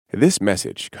This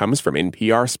message comes from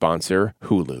NPR sponsor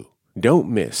Hulu. Don't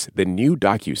miss the new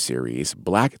docuseries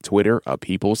Black Twitter: A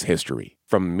People's History.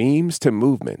 From memes to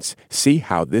movements, see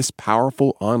how this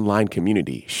powerful online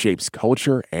community shapes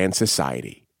culture and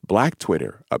society. Black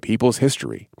Twitter: A People's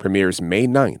History premieres May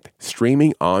 9th,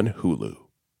 streaming on Hulu.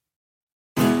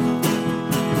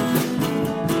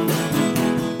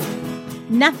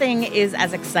 Nothing is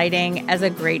as exciting as a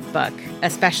great book,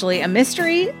 especially a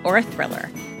mystery or a thriller.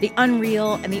 The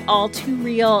unreal and the all too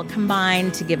real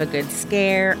combine to give a good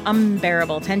scare,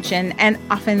 unbearable tension, and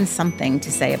often something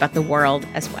to say about the world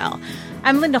as well.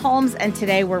 I'm Linda Holmes, and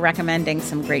today we're recommending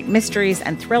some great mysteries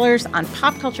and thrillers on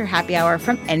Pop Culture Happy Hour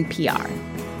from NPR.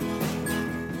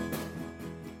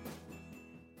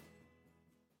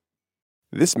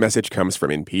 This message comes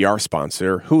from NPR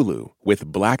sponsor Hulu with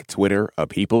Black Twitter: A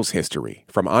People's History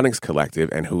from Onyx Collective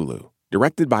and Hulu.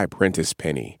 Directed by Prentice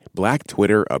Penny, Black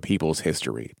Twitter: A People's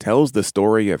History tells the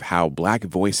story of how Black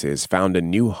voices found a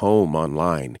new home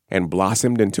online and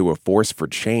blossomed into a force for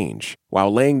change while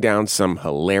laying down some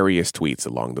hilarious tweets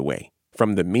along the way.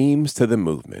 From the memes to the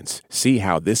movements, see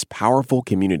how this powerful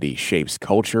community shapes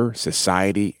culture,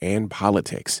 society, and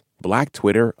politics. Black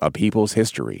Twitter: A People's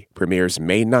History premieres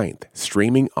May 9th,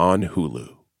 streaming on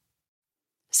Hulu.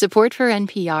 Support for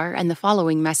NPR and the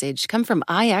following message come from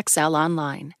IXL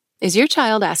Online. Is your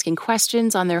child asking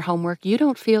questions on their homework you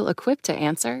don't feel equipped to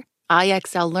answer?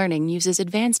 IXL Learning uses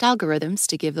advanced algorithms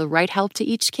to give the right help to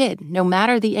each kid, no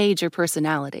matter the age or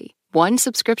personality. One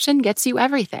subscription gets you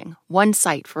everything. One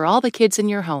site for all the kids in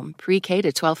your home, pre-K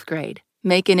to 12th grade.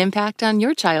 Make an impact on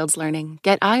your child's learning.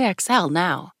 Get IXL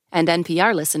now. And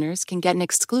NPR listeners can get an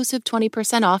exclusive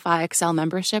 20% off IXL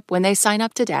membership when they sign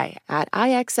up today at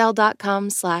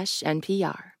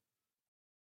IXL.com/NPR.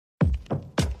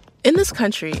 In this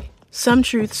country, some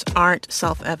truths aren't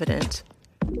self-evident.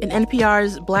 In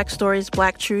NPR's Black Stories,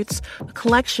 Black Truths, a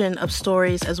collection of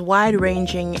stories as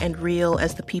wide-ranging and real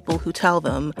as the people who tell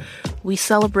them, we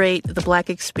celebrate the Black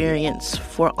experience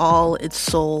for all its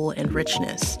soul and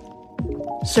richness.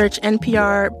 Search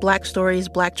NPR Black Stories,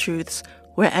 Black Truths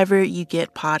wherever you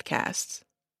get podcasts.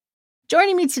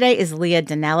 Joining me today is Leah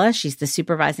Donnella. She's the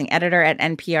supervising editor at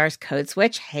NPR's Code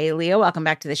Switch. Hey, Leah, welcome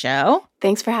back to the show.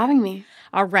 Thanks for having me.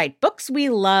 All right. Books We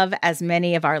Love, as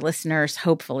many of our listeners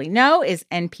hopefully know, is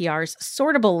NPR's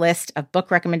sortable list of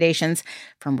book recommendations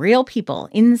from real people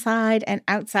inside and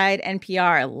outside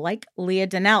NPR, like Leah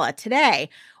Donnella. Today,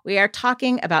 we are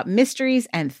talking about mysteries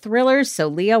and thrillers. So,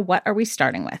 Leah, what are we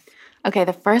starting with? Okay,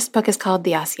 the first book is called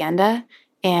The Hacienda,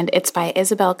 and it's by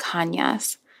Isabel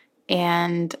Cañas.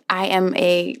 And I am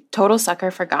a total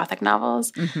sucker for Gothic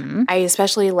novels. Mm-hmm. I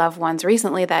especially love ones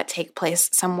recently that take place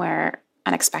somewhere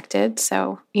unexpected.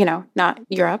 So, not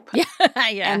Europe. Yeah.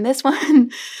 And this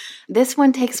one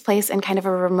takes place in kind of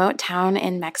a remote town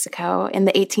in Mexico in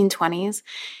the 1820s.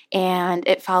 And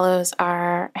it follows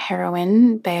our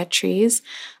heroine, Beatriz,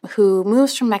 who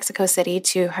moves from Mexico City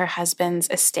to her husband's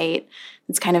estate.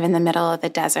 It's kind of in the middle of the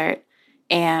desert,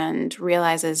 and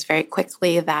realizes very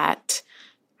quickly that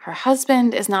her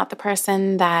husband is not the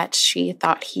person that she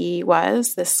thought he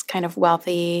was, this kind of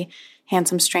wealthy,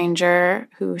 handsome stranger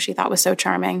who she thought was so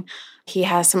charming. He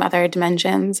has some other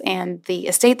dimensions, and the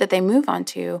estate that they move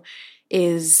onto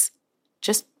is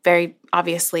just very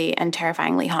obviously and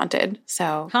terrifyingly haunted.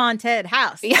 So haunted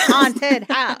house. Yeah.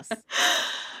 Haunted house.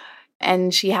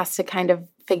 And she has to kind of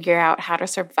figure out how to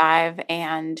survive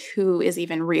and who is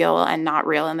even real and not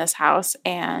real in this house,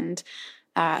 and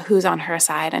who's on her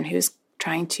side and who's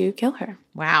trying to kill her.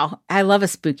 Wow. I love a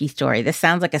spooky story. This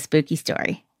sounds like a spooky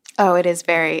story. Oh, it is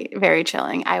very, very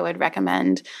chilling. I would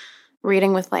recommend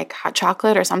reading with like hot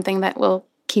chocolate or something that will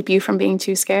keep you from being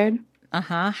too scared.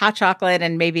 Hot chocolate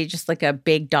and maybe just like a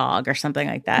big dog or something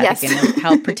like that. Yes. It can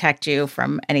help protect you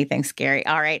from anything scary.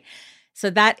 All right.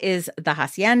 So that is The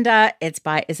Hacienda. It's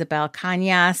by Isabel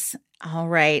Cañas. All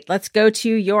right. Let's go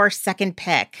to your second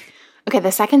pick. Okay,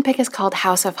 the second pick is called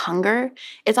House of Hunger.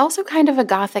 It's also kind of a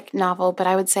Gothic novel, but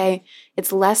I would say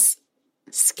it's less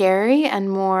scary and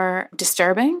more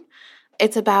disturbing.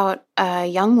 It's about a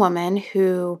young woman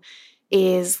who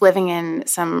is living in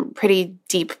some pretty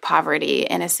deep poverty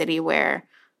in a city where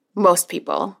most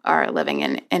people are living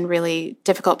in really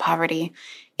difficult poverty.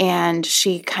 And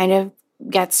she kind of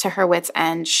gets to her wit's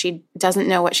end. She doesn't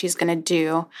know what she's going to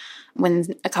do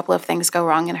when a couple of things go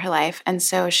wrong in her life. And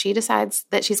so she decides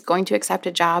that she's going to accept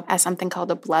a job as something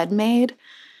called a blood maid.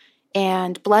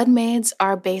 And blood maids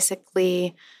are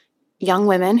basically young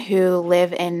women who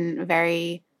live in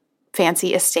very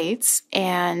fancy estates,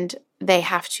 and they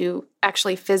have to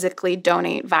actually physically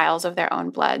donate vials of their own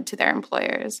blood to their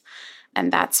employers.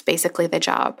 And that's basically the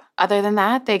job. Other than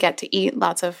that, they get to eat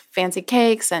lots of fancy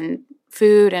cakes and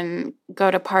food and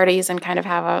go to parties and kind of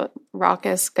have a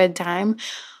raucous good time.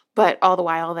 But all the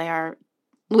while, they are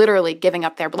literally giving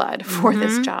up their blood for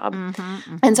this job.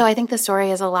 And so I think the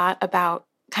story is a lot about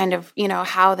kind of,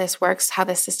 how this works, how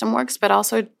this system works, but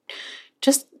also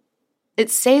just it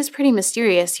stays pretty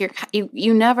mysterious.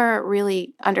 You never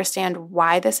really understand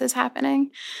why this is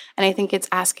happening. And I think it's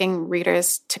asking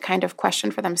readers to kind of question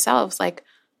for themselves, like,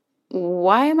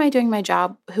 why am I doing my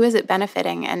job? Who is it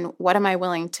benefiting? And what am I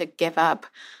willing to give up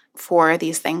for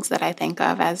these things that I think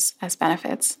of as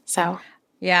benefits? So,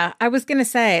 yeah, I was going to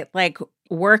say, like,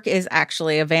 work is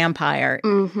actually a vampire.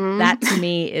 That to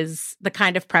me is the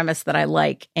kind of premise that I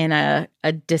like in a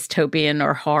dystopian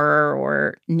or horror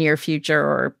or near future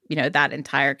or, that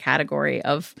entire category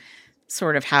of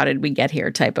sort of how did we get here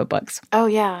type of books. Oh,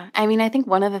 yeah. I mean, I think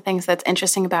one of the things that's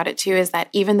interesting about it, too, is that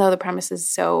even though the premise is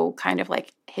so kind of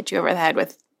like hit you over the head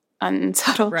with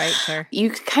unsubtle, right, sure,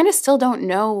 you kind of still don't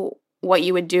know what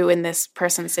you would do in this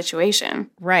person's situation.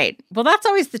 Right. Well, that's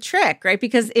always the trick, right?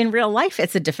 Because in real life,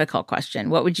 it's a difficult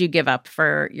question. What would you give up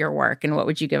for your work? And what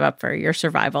would you give up for your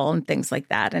survival and things like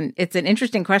that? And it's an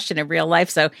interesting question in real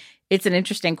life. So it's an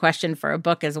interesting question for a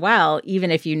book as well, even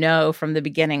if you know from the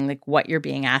beginning, like what you're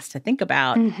being asked to think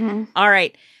about. All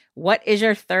right. What is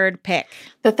your third pick?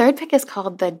 The third pick is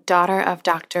called The Daughter of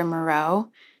Dr.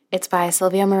 Moreau. It's by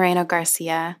Silvia Moreno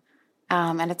Garcia.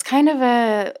 And it's kind of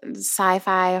a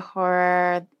sci-fi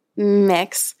horror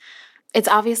mix. It's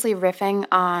obviously riffing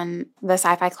on the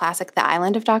sci-fi classic The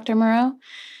Island of Dr. Moreau.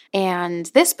 And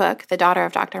this book, The Daughter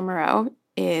of Dr. Moreau,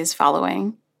 is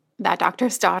following that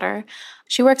doctor's daughter.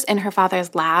 She works in her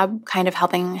father's lab, kind of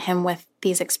helping him with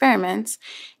these experiments.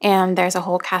 And there's a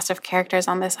whole cast of characters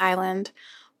on this island.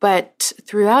 But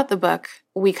throughout the book,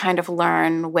 we kind of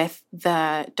learn with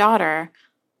the daughter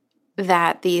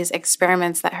that these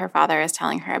experiments that her father is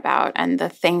telling her about and the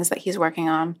things that he's working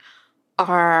on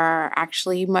are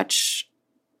actually much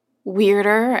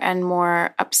weirder and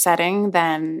more upsetting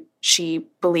than she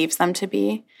believes them to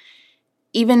be.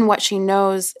 Even what she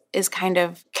knows is kind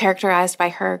of characterized by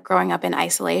her growing up in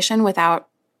isolation without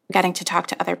getting to talk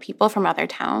to other people from other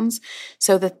towns.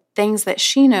 So the things that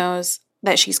she knows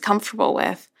that she's comfortable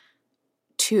with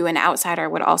to an outsider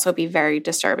would also be very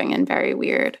disturbing and very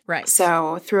weird. Right.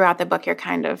 So throughout the book, you're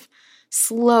kind of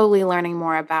slowly learning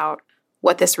more about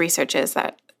what this research is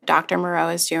that Dr. Moreau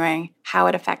is doing, how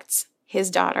it affects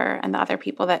his daughter and the other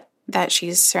people that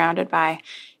she's surrounded by,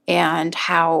 and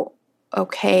how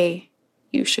okay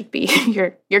you should be.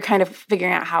 You're kind of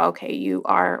figuring out how okay you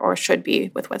are or should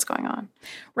be with what's going on.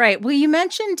 Right. Well, you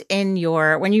mentioned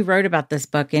when you wrote about this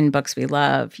book in Books We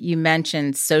Love, you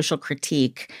mentioned social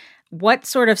critique. What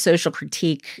sort of social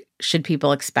critique should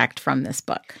people expect from this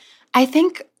book? I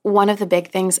think one of the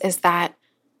big things is that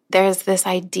there's this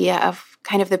idea of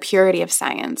kind of the purity of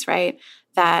science, right?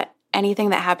 That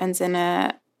anything that happens in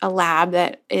a lab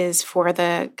that is for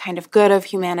the kind of good of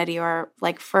humanity or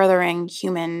like furthering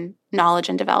human knowledge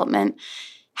and development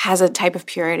has a type of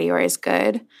purity or is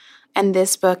good. And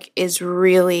this book is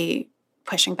really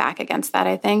pushing back against that,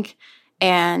 I think,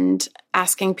 and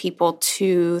asking people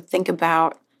to think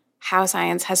about how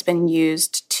science has been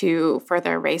used to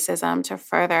further racism, to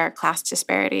further class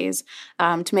disparities,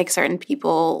 to make certain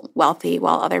people wealthy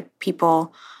while other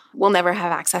people will never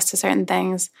have access to certain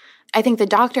things. I think the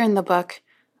doctor in the book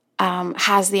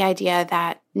has the idea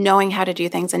that knowing how to do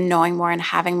things and knowing more and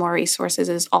having more resources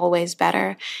is always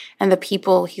better. And the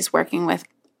people he's working with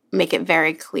make it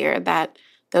very clear that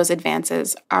those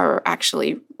advances are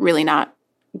actually really not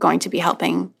going to be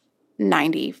helping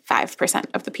 95%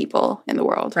 of the people in the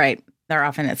world. Right. They're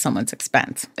often at someone's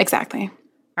expense. Exactly.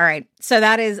 All right. So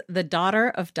that is The Daughter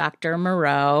of Dr.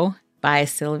 Moreau by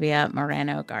Silvia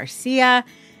Moreno Garcia.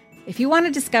 If you want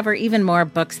to discover even more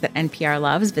books that NPR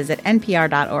loves, visit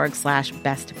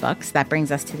npr.org/bestbooks. That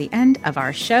brings us to the end of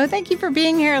our show. Thank you for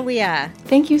being here, Leah.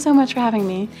 Thank you so much for having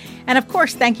me. And of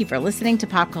course, thank you for listening to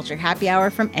Pop Culture Happy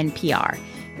Hour from NPR.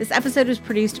 This episode was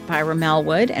produced by Ramel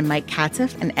Wood and Mike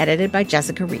Katzoff and edited by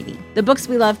Jessica Reedy. The Books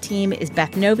We Love team is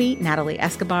Beth Novi, Natalie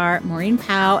Escobar, Maureen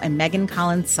Powell, and Megan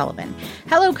Collins-Sullivan.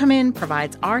 Hello Come In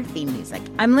provides our theme music.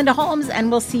 I'm Linda Holmes,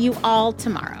 and we'll see you all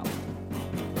tomorrow.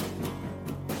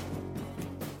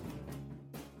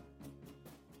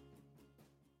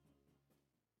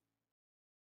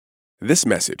 This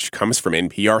message comes from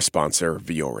NPR sponsor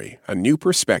Vuori, a new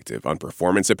perspective on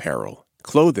performance apparel.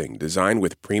 Clothing designed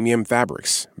with premium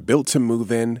fabrics, built to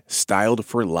move in, styled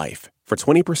for life. For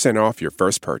 20% off your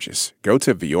first purchase, go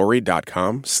to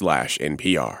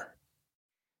vuori.com/NPR.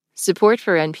 Support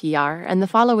for NPR and the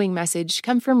following message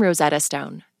come from Rosetta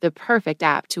Stone, the perfect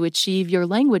app to achieve your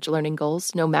language learning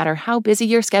goals no matter how busy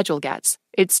your schedule gets.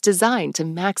 It's designed to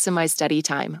maximize study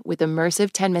time with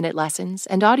immersive 10-minute lessons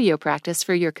and audio practice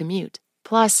for your commute.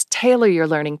 Plus, tailor your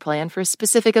learning plan for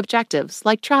specific objectives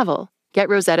like travel. Get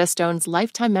Rosetta Stone's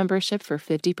lifetime membership for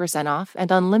 50% off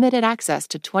and unlimited access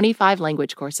to 25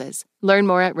 language courses. Learn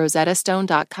more at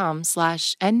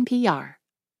rosettastone.com/NPR.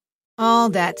 All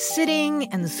that sitting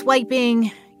and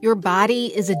swiping, your body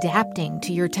is adapting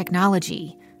to your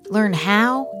technology. Learn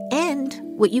how and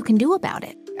what you can do about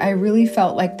it. I really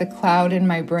felt like the cloud in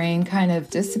my brain kind of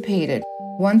dissipated.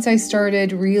 Once I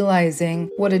started realizing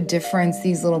what a difference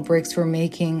these little breaks were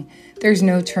making, there's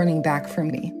no turning back for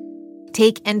me.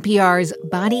 Take NPR's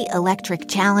Body Electric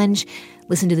Challenge.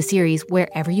 Listen to the series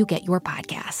wherever you get your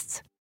podcasts.